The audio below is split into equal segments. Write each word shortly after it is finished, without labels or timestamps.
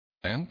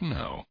And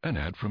now, an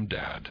ad from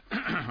Dad.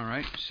 All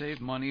right, save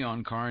money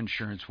on car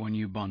insurance when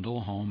you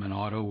bundle home and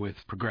auto with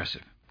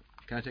Progressive.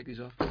 Can I take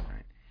these off? All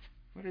right.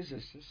 What is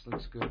this? This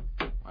looks good.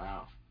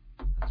 Wow.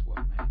 That's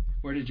what, man.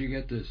 Where did you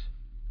get this?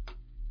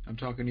 I'm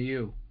talking to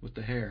you with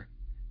the hair.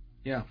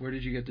 Yeah, where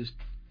did you get this?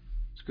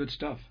 It's good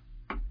stuff.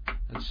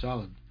 That's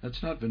solid.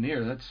 That's not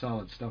veneer. That's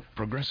solid stuff.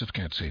 Progressive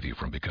can't save you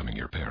from becoming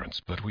your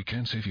parents, but we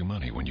can save you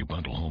money when you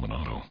bundle home and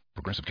auto.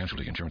 Progressive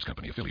Casualty Insurance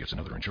Company, affiliates,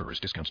 and other insurers.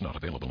 Discounts not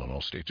available in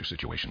all states or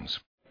situations.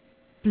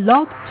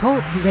 Blog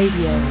Talk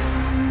Radio.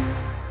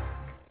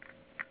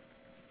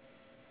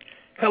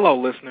 Hello,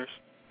 listeners.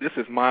 This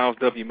is Myles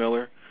W.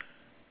 Miller,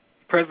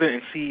 President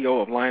and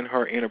CEO of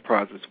Lionheart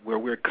Enterprises, where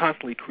we're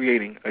constantly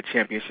creating a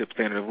championship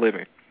standard of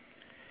living.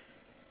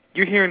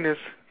 You're hearing this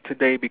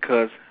today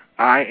because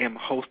I am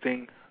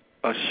hosting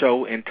a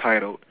show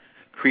entitled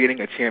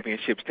Creating a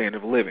Championship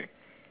Standard of Living.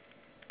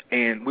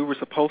 And we were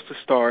supposed to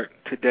start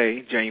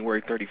today,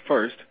 January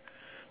 31st,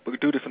 but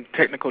due to some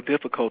technical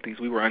difficulties,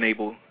 we were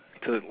unable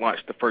to launch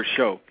the first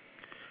show.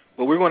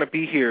 Well, we're going to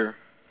be here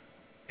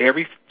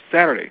every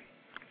Saturday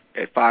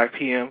at 5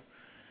 p.m.,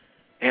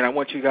 and I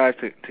want you guys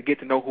to get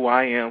to know who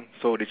I am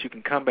so that you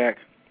can come back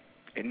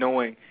and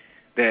knowing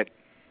that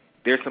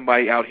there's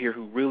somebody out here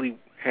who really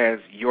has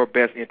your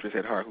best interest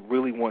at heart, who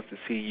really wants to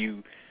see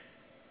you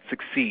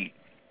succeed.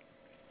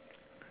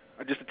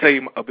 Just to tell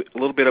you a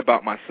little bit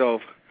about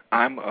myself,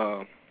 I'm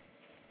a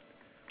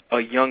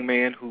young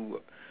man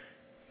who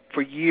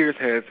for years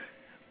has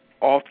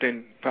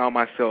often found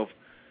myself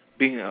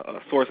being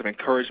a source of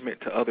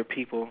encouragement to other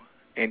people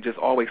and just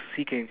always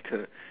seeking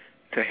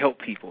to help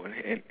people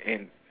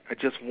and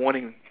just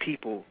wanting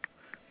people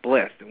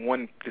blessed and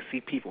wanting to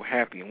see people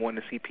happy and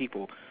wanting to see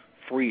people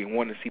free and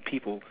wanting to see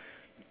people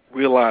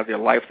realize their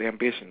life's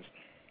ambitions.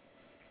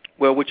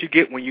 Well, what you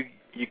get when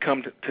you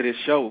come to this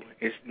show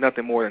is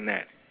nothing more than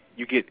that.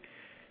 You get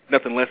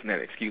nothing less than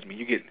that,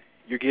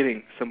 You're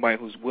getting somebody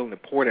who's willing to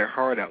pour their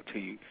heart out to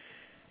you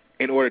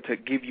in order to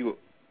give you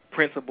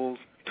principles,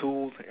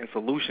 tools, and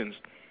solutions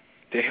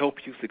to help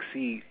you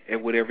succeed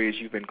at whatever it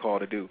is you've been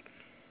called to do.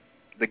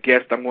 The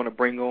guests I'm going to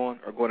bring on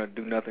are going to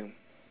do nothing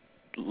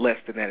less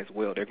than that as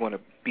well. They're going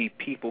to be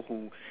people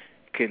who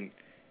can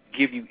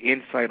give you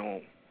insight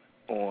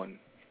on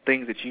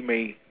things that you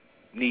may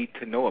need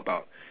to know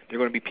about. They're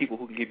going to be people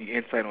who can give you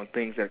insight on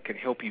things that can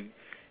help you,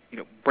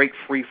 break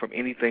free from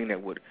anything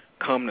that would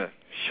come to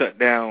shut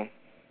down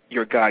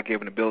your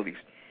God-given abilities.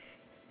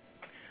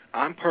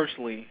 I'm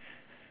personally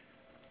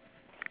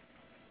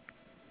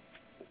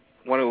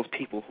one of those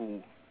people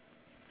who,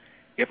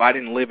 if I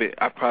didn't live it,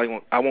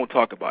 I won't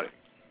talk about it.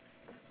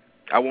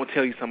 I won't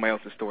tell you somebody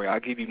else's story. I'll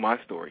give you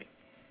my story,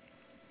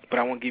 but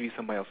I won't give you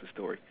somebody else's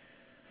story.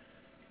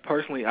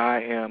 Personally,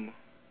 I'm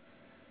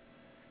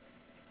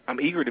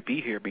eager to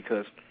be here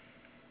because,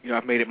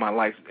 I've made it my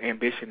life's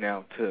ambition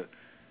now to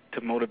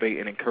motivate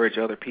and encourage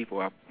other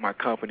people. My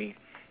company,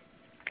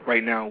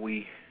 right now,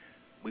 we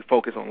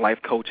focus on life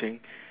coaching.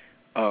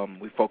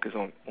 We focus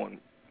on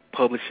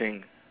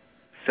publishing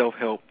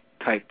self-help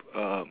type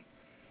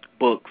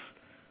books,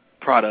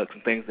 products,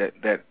 and things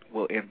that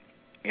will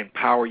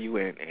empower you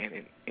and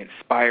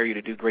inspire you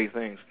to do great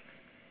things.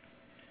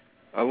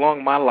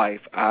 Along my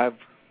life, I've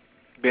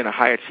been a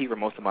high achiever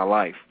most of my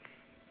life,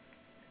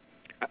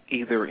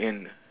 either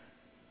in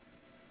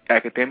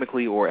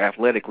academically or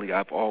athletically.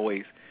 I've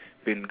always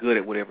been good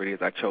at whatever it is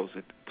I chose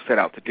to set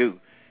out to do.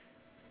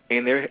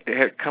 And there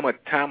had come a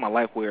time in my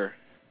life where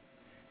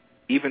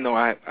even though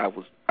I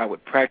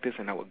would practice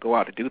and I would go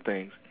out to do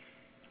things,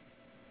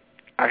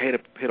 I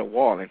hit a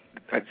wall, and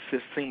it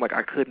just seemed like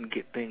I couldn't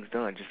get things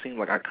done. It just seemed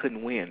like I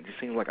couldn't win. It just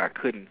seemed like I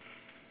couldn't,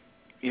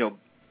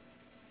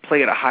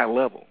 play at a high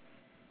level.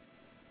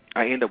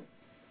 I ended up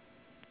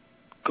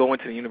going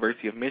to the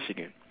University of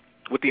Michigan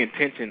with the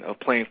intention of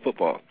playing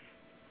football.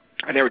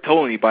 I never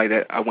told anybody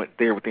that I went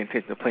there with the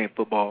intention of playing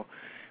football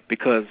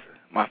because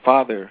my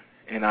father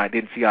and I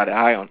didn't see eye to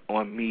eye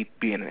on me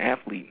being an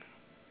athlete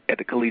at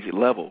the collegiate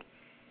level,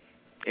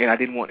 and I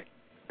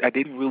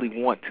didn't really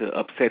want to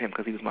upset him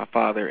because he was my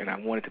father, and I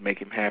wanted to make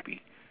him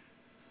happy.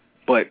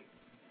 But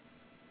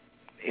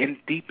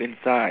deep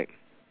inside,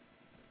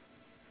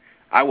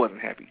 I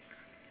wasn't happy.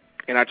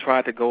 And I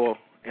tried to go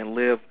and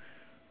live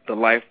the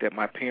life that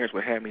my parents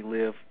would have me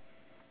live,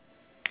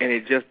 and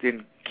it just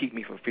didn't keep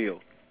me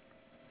fulfilled.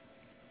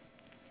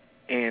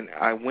 And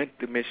I went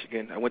to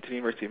Michigan. I went to the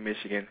University of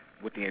Michigan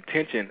with the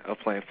intention of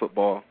playing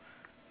football,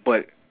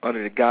 but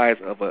under the guise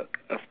of an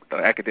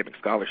academic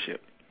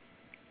scholarship.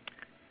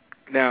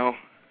 Now,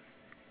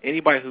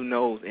 anybody who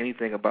knows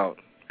anything about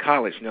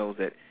college knows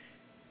that,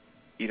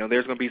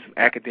 there's going to be some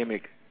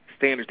academic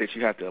standards that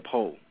you have to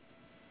uphold.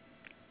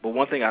 But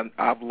one thing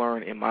I've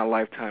learned in my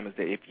lifetime is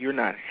that if you're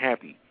not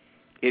happy,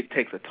 it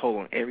takes a toll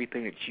on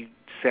everything that you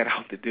set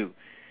out to do.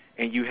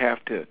 And you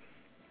have to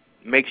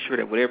make sure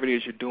that whatever it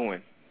is you're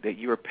doing, that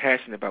you're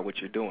passionate about what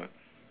you're doing.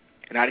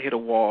 And I'd hit a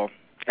wall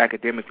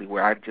academically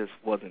where I just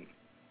wasn't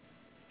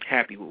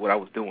happy with what I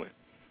was doing.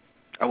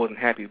 I wasn't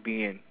happy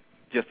being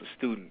just a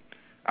student.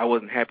 I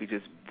wasn't happy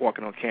just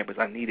walking on campus.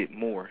 I needed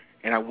more.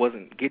 and I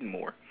wasn't getting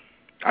more.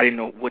 I didn't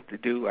know what to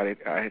do. I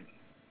had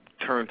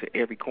turned to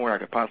every corner I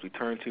could possibly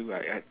turn to.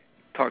 I had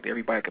talked to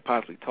everybody I could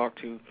possibly talk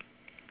to,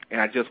 and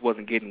I just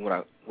wasn't getting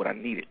what I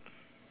needed.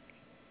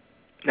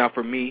 Now,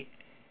 for me,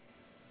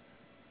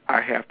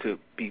 I have to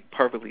be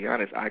perfectly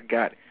honest. I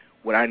got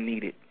what I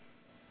needed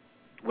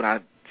when I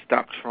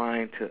stopped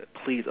trying to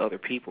please other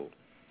people.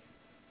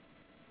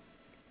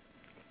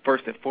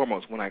 First and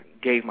foremost, when I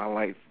gave my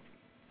life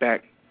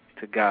back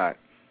to God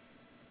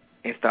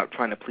and stopped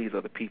trying to please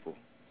other people.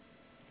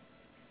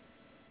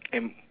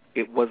 And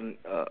it wasn't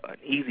an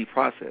easy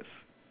process.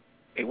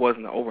 It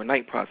wasn't an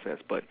overnight process,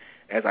 but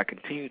as I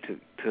continued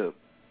to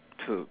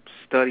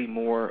study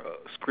more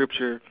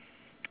Scripture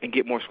and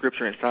get more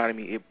Scripture inside of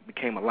me, it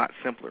became a lot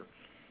simpler.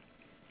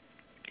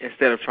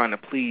 Instead of trying to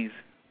please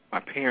my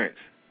parents,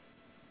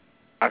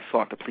 I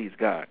sought to please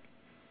God.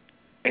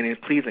 And in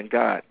pleasing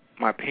God,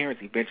 my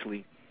parents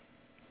eventually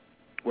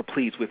were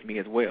pleased with me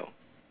as well.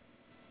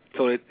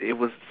 So it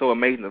was so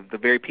amazing. The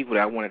very people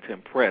that I wanted to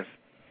impress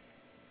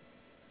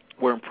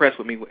were impressed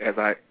with me as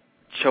I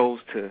chose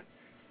to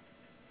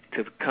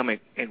come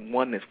in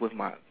oneness with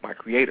my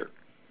Creator.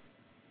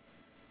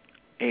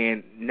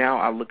 And now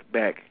I look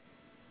back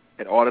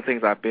at all the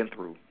things I've been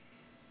through,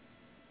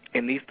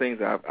 and these things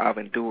I've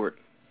endured.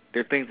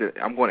 They're things that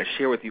I'm going to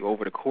share with you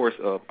over the course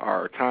of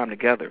our time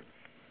together.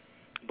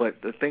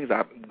 But the things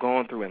I've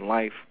gone through in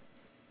life,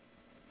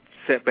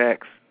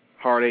 setbacks,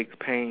 heartaches,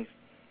 pains,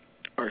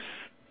 are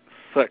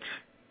such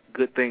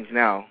good things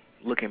now,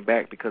 looking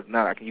back, because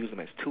now I can use them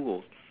as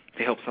tools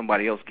to help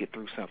somebody else get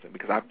through something,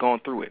 because I've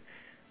gone through it.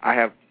 I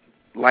have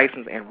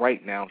license and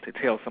right now to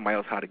tell somebody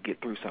else how to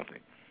get through something.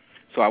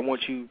 So I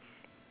want you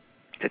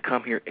to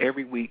come here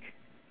every week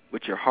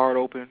with your heart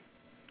open,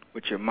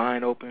 with your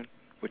mind open,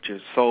 with your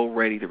soul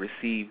ready to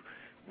receive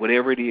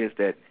whatever it is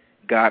that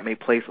God may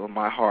place on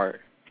my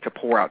heart to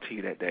pour out to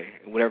you that day,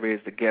 and whatever it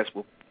is the guest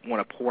will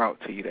want to pour out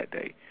to you that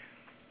day.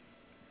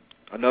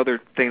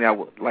 Another thing that I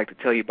would like to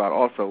tell you about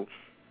also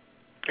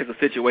is a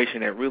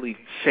situation that really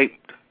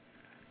shaped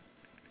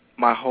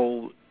my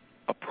whole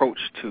approach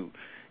to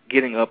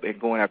getting up and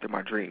going after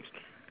my dreams.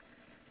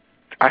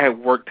 I had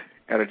worked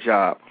at a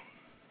job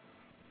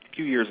a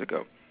few years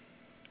ago,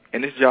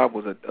 and this job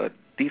was a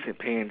decent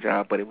paying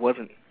job, but it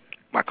wasn't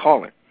my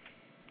calling.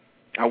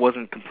 I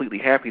wasn't completely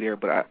happy there,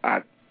 but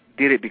I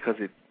did it because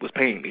it was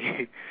paying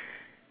me.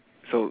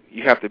 So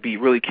you have to be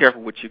really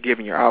careful what you're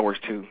giving your hours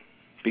to,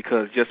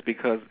 because just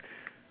because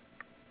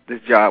this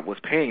job was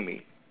paying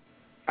me,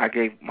 I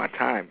gave my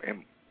time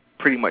and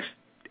pretty much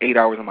 8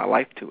 hours of my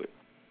life to it.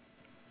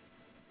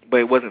 But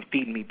it wasn't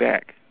feeding me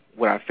back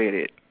what I fed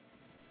it.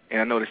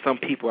 And I know there's some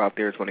people out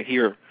there that's going to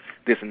hear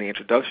this in the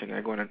introduction, and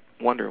they're going to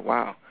wonder,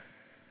 wow,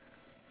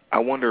 I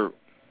wonder,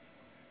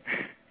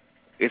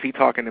 is he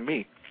talking to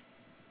me?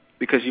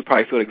 Because you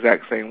probably feel the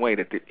exact same way,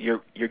 that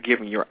you're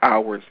giving your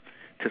hours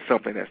to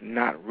something that's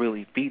not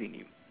really feeding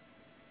you.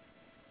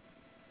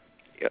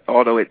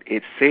 Although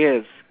it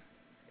says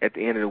at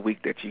the end of the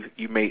week that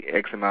you made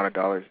X amount of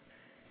dollars,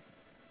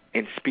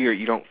 in spirit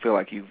you don't feel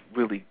like you've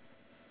really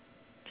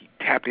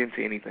tapped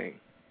into anything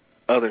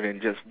other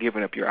than just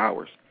giving up your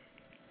hours.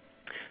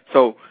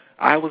 So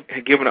I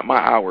had given up my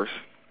hours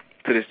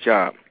to this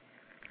job,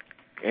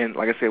 and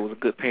like I said, it was a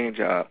good paying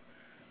job,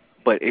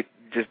 but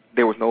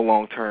there was no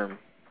long-term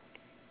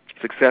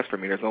success for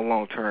me. There's no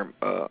long-term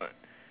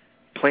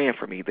plan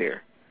for me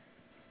there.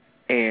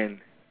 And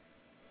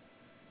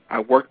I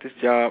worked this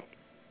job,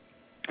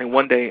 and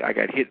one day I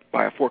got hit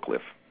by a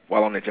forklift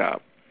while on the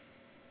job.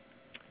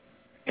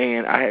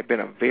 And I had been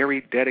a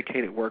very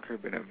dedicated worker,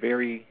 been a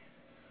very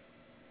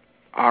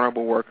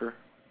honorable worker.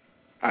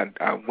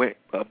 I went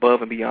above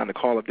and beyond the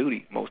call of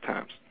duty most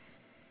times.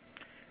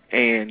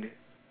 And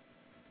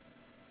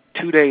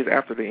 2 days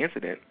after the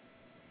incident,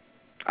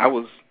 I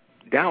was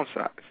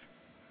downsized.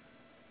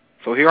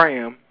 So here I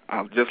am.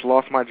 I've just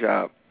lost my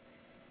job.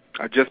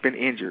 I've just been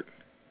injured.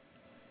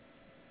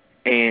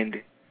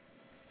 And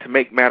to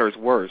make matters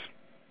worse,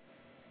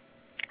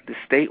 the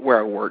state where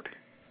I worked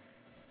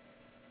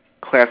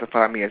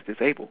classified me as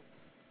disabled.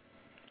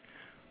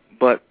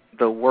 But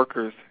the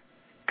workers'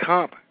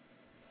 comp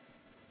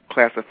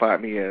classified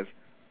me as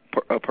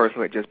a person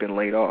who had just been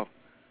laid off.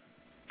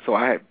 So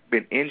I had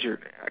been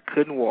injured. I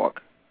couldn't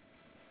walk,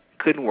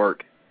 couldn't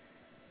work,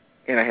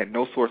 and I had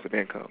no source of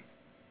income.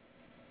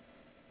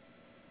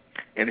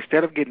 And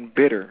instead of getting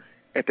bitter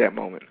at that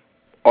moment,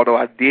 although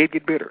I did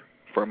get bitter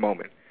for a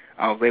moment,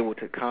 I was able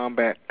to calm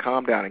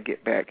down and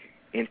get back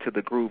into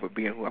the groove of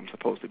being who I'm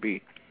supposed to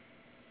be.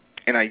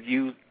 And I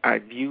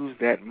used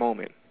that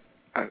moment.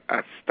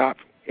 I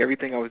stopped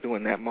everything I was doing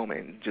in that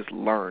moment and just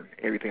learned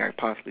everything I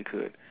possibly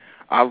could.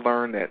 I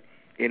learned that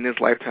in this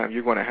lifetime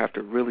you're going to have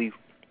to really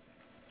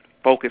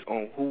focus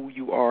on who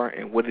you are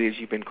and what it is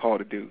you've been called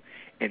to do,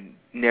 and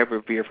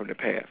never veer from the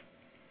path.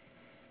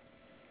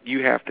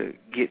 You have to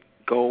get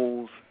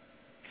goals,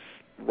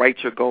 write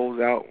your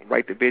goals out,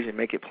 write the vision,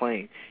 make it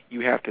plain.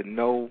 You have to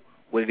know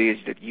what it is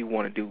that you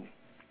want to do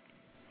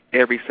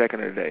every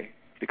second of the day,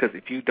 because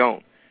if you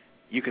don't,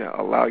 you can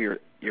allow your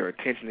your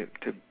attention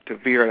to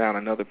veer down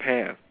another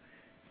path,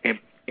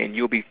 and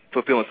you'll be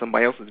fulfilling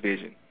somebody else's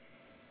vision.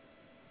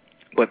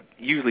 But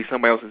usually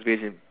somebody else's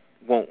vision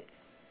won't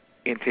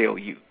entail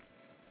you.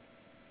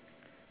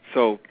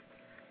 So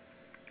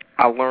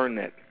I learned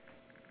that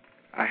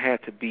I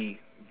had to be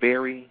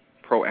very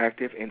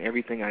proactive in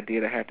everything I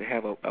did. I had to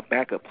have a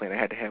backup plan. I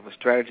had to have a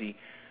strategy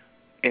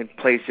in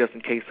place just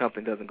in case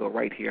something doesn't go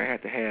right here.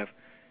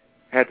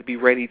 I had to be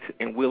ready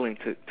and willing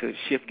to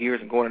shift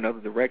gears and go in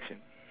another direction.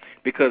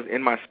 Because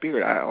in my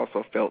spirit, I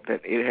also felt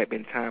that it had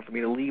been time for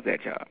me to leave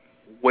that job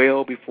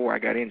well before I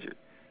got injured.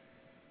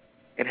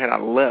 And had I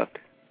left,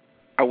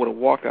 I would have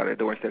walked out of the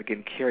door instead of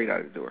getting carried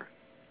out of the door.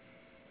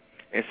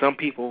 And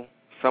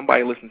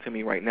somebody listening to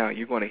me right now,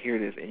 you're going to hear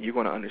this and you're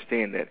going to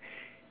understand that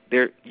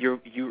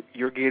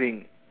you're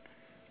getting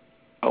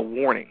a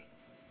warning.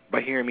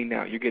 By hearing me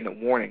now, you're getting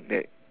a warning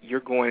that you're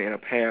going in a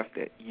path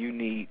that you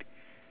need,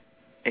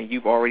 and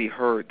you've already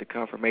heard the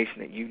confirmation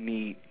that you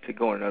need to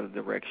go in another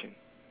direction.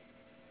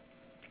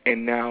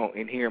 And now,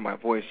 in hearing my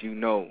voice, you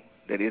know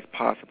that it's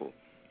possible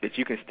that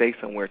you can stay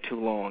somewhere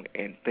too long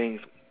and things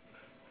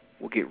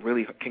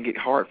can get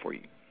hard for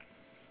you.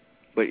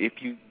 But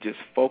if you just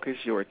focus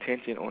your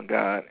attention on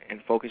God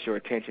and focus your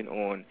attention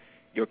on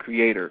your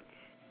Creator,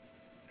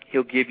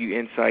 He'll give you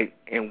insight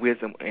and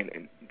wisdom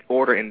and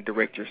order and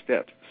direct your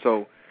steps.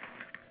 So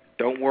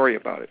don't worry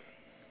about it,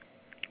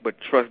 but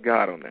trust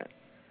God on that.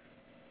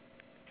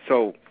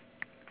 So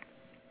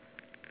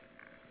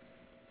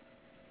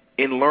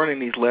in learning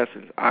these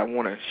lessons, I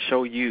want to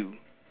show you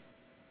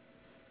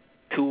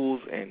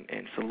tools and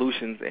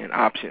solutions and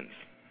options.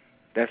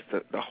 That's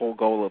the whole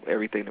goal of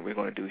everything that we're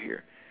going to do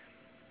here.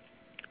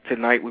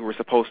 Tonight we were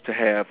supposed to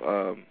have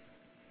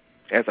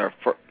as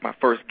my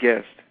first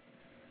guest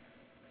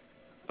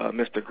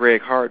Mr.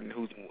 Greg Harden,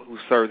 who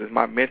serves as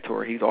my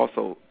mentor. He's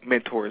also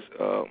mentors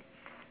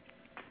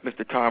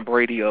Mr. Tom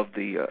Brady of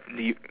the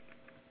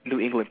New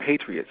England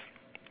Patriots,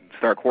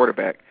 star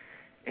quarterback,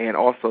 and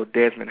also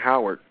Desmond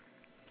Howard,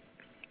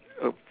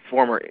 a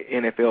former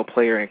NFL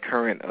player and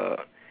current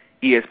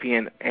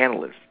ESPN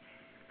analyst.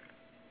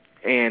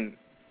 And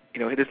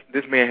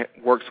this man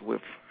works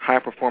with high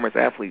performance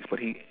athletes, but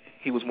he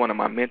was one of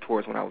my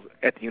mentors when I was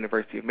at the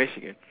University of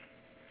Michigan,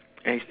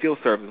 and he still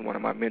serves as one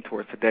of my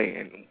mentors today.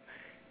 And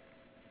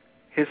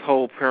his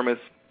whole premise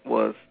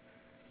was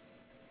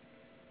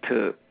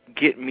to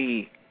get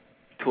me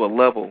to a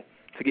level,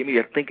 to get me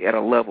to think at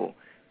a level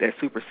that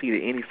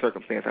superseded any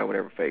circumstance I would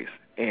ever face.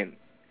 And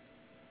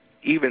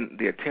even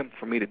the attempt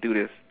for me to do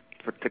this,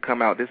 to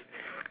come out, this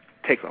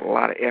takes a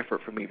lot of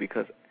effort for me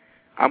because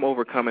I'm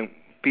overcoming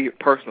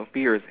personal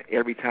fears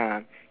every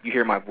time you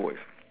hear my voice.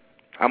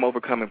 I'm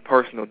overcoming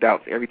personal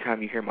doubts every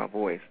time you hear my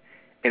voice.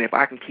 And if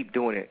I can keep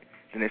doing it,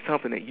 then it's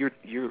something that you're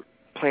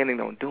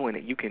planning on doing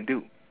that you can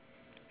do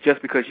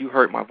just because you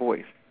heard my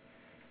voice.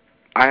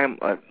 I am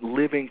a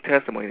living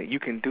testimony that you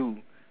can do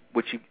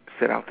what you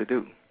set out to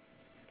do.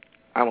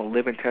 I'm a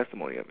living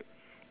testimony of it.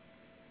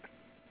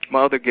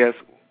 My other guest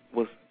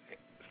was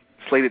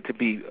slated to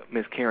be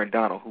Ms. Karen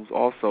Donald, who's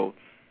also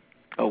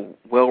a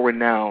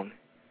well-renowned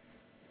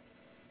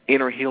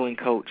inner healing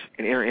coach,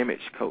 an inner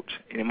image coach,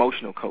 an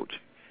emotional coach.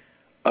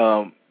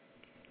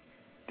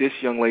 This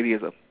young lady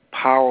is a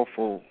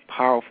powerful,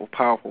 powerful,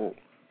 powerful,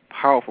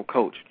 powerful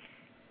coach.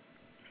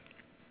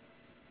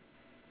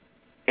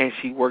 And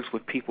she works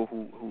with people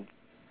who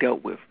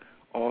dealt with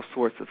all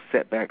sorts of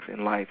setbacks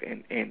in life,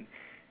 and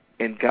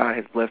God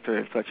has blessed her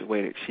in such a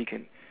way that she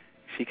can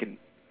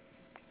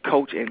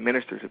coach and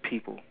minister to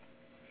people,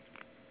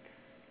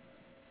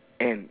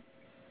 and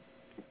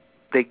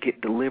they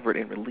get delivered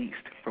and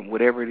released from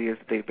whatever it is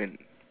that they've been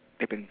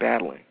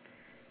battling.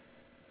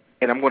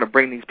 And I'm going to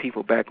bring these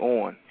people back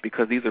on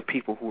because these are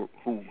people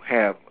who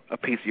have a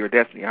piece of your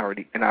destiny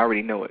already, and I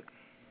already know it.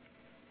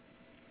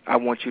 I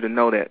want you to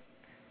know that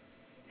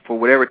for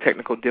whatever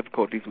technical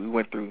difficulties we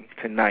went through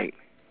tonight,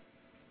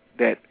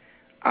 that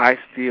I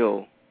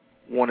still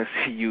want to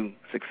see you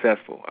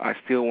successful. I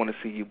still want to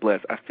see you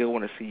blessed. I still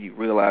want to see you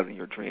realizing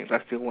your dreams.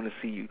 I still want to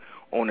see you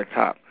on the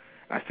top.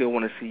 I still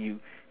want to see you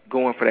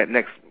going for that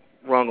next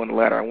rung on the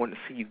ladder. I want to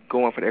see you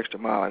going for the extra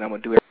mile, and I'm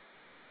going to do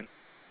everything.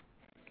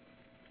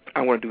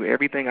 I want to do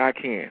everything I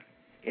can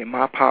in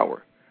my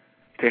power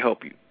to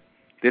help you.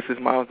 This is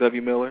Myles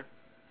W. Miller.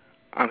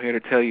 I'm here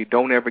to tell you,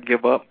 don't ever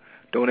give up.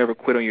 Don't ever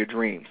quit on your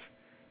dreams.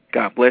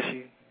 God bless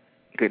you.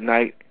 Good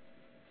night.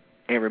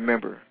 And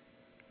remember,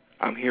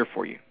 I'm here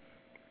for you.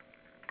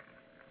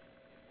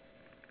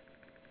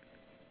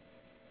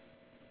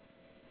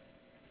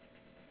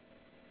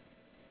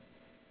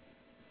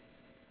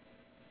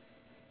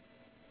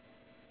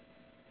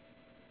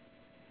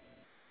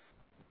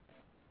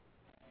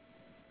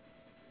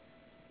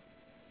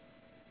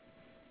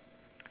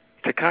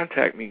 To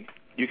contact me,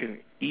 you can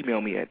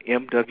email me at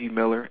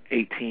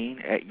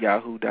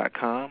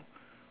mwmiller18@yahoo.com.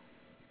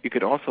 You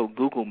could also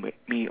Google me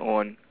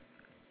you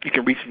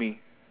can reach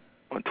me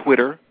on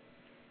Twitter,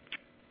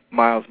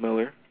 Myles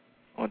Miller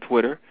on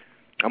Twitter.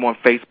 I'm on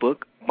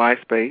Facebook,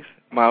 MySpace,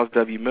 Myles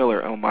W.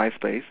 Miller on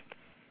MySpace.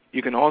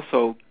 You can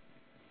also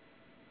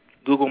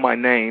Google my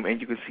name, and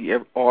you can see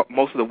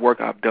most of the work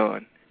I've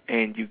done,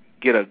 and you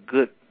get a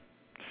good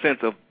sense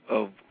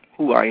of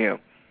who I am.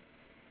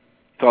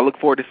 So I look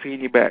forward to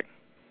seeing you back.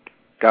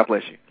 God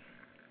bless you.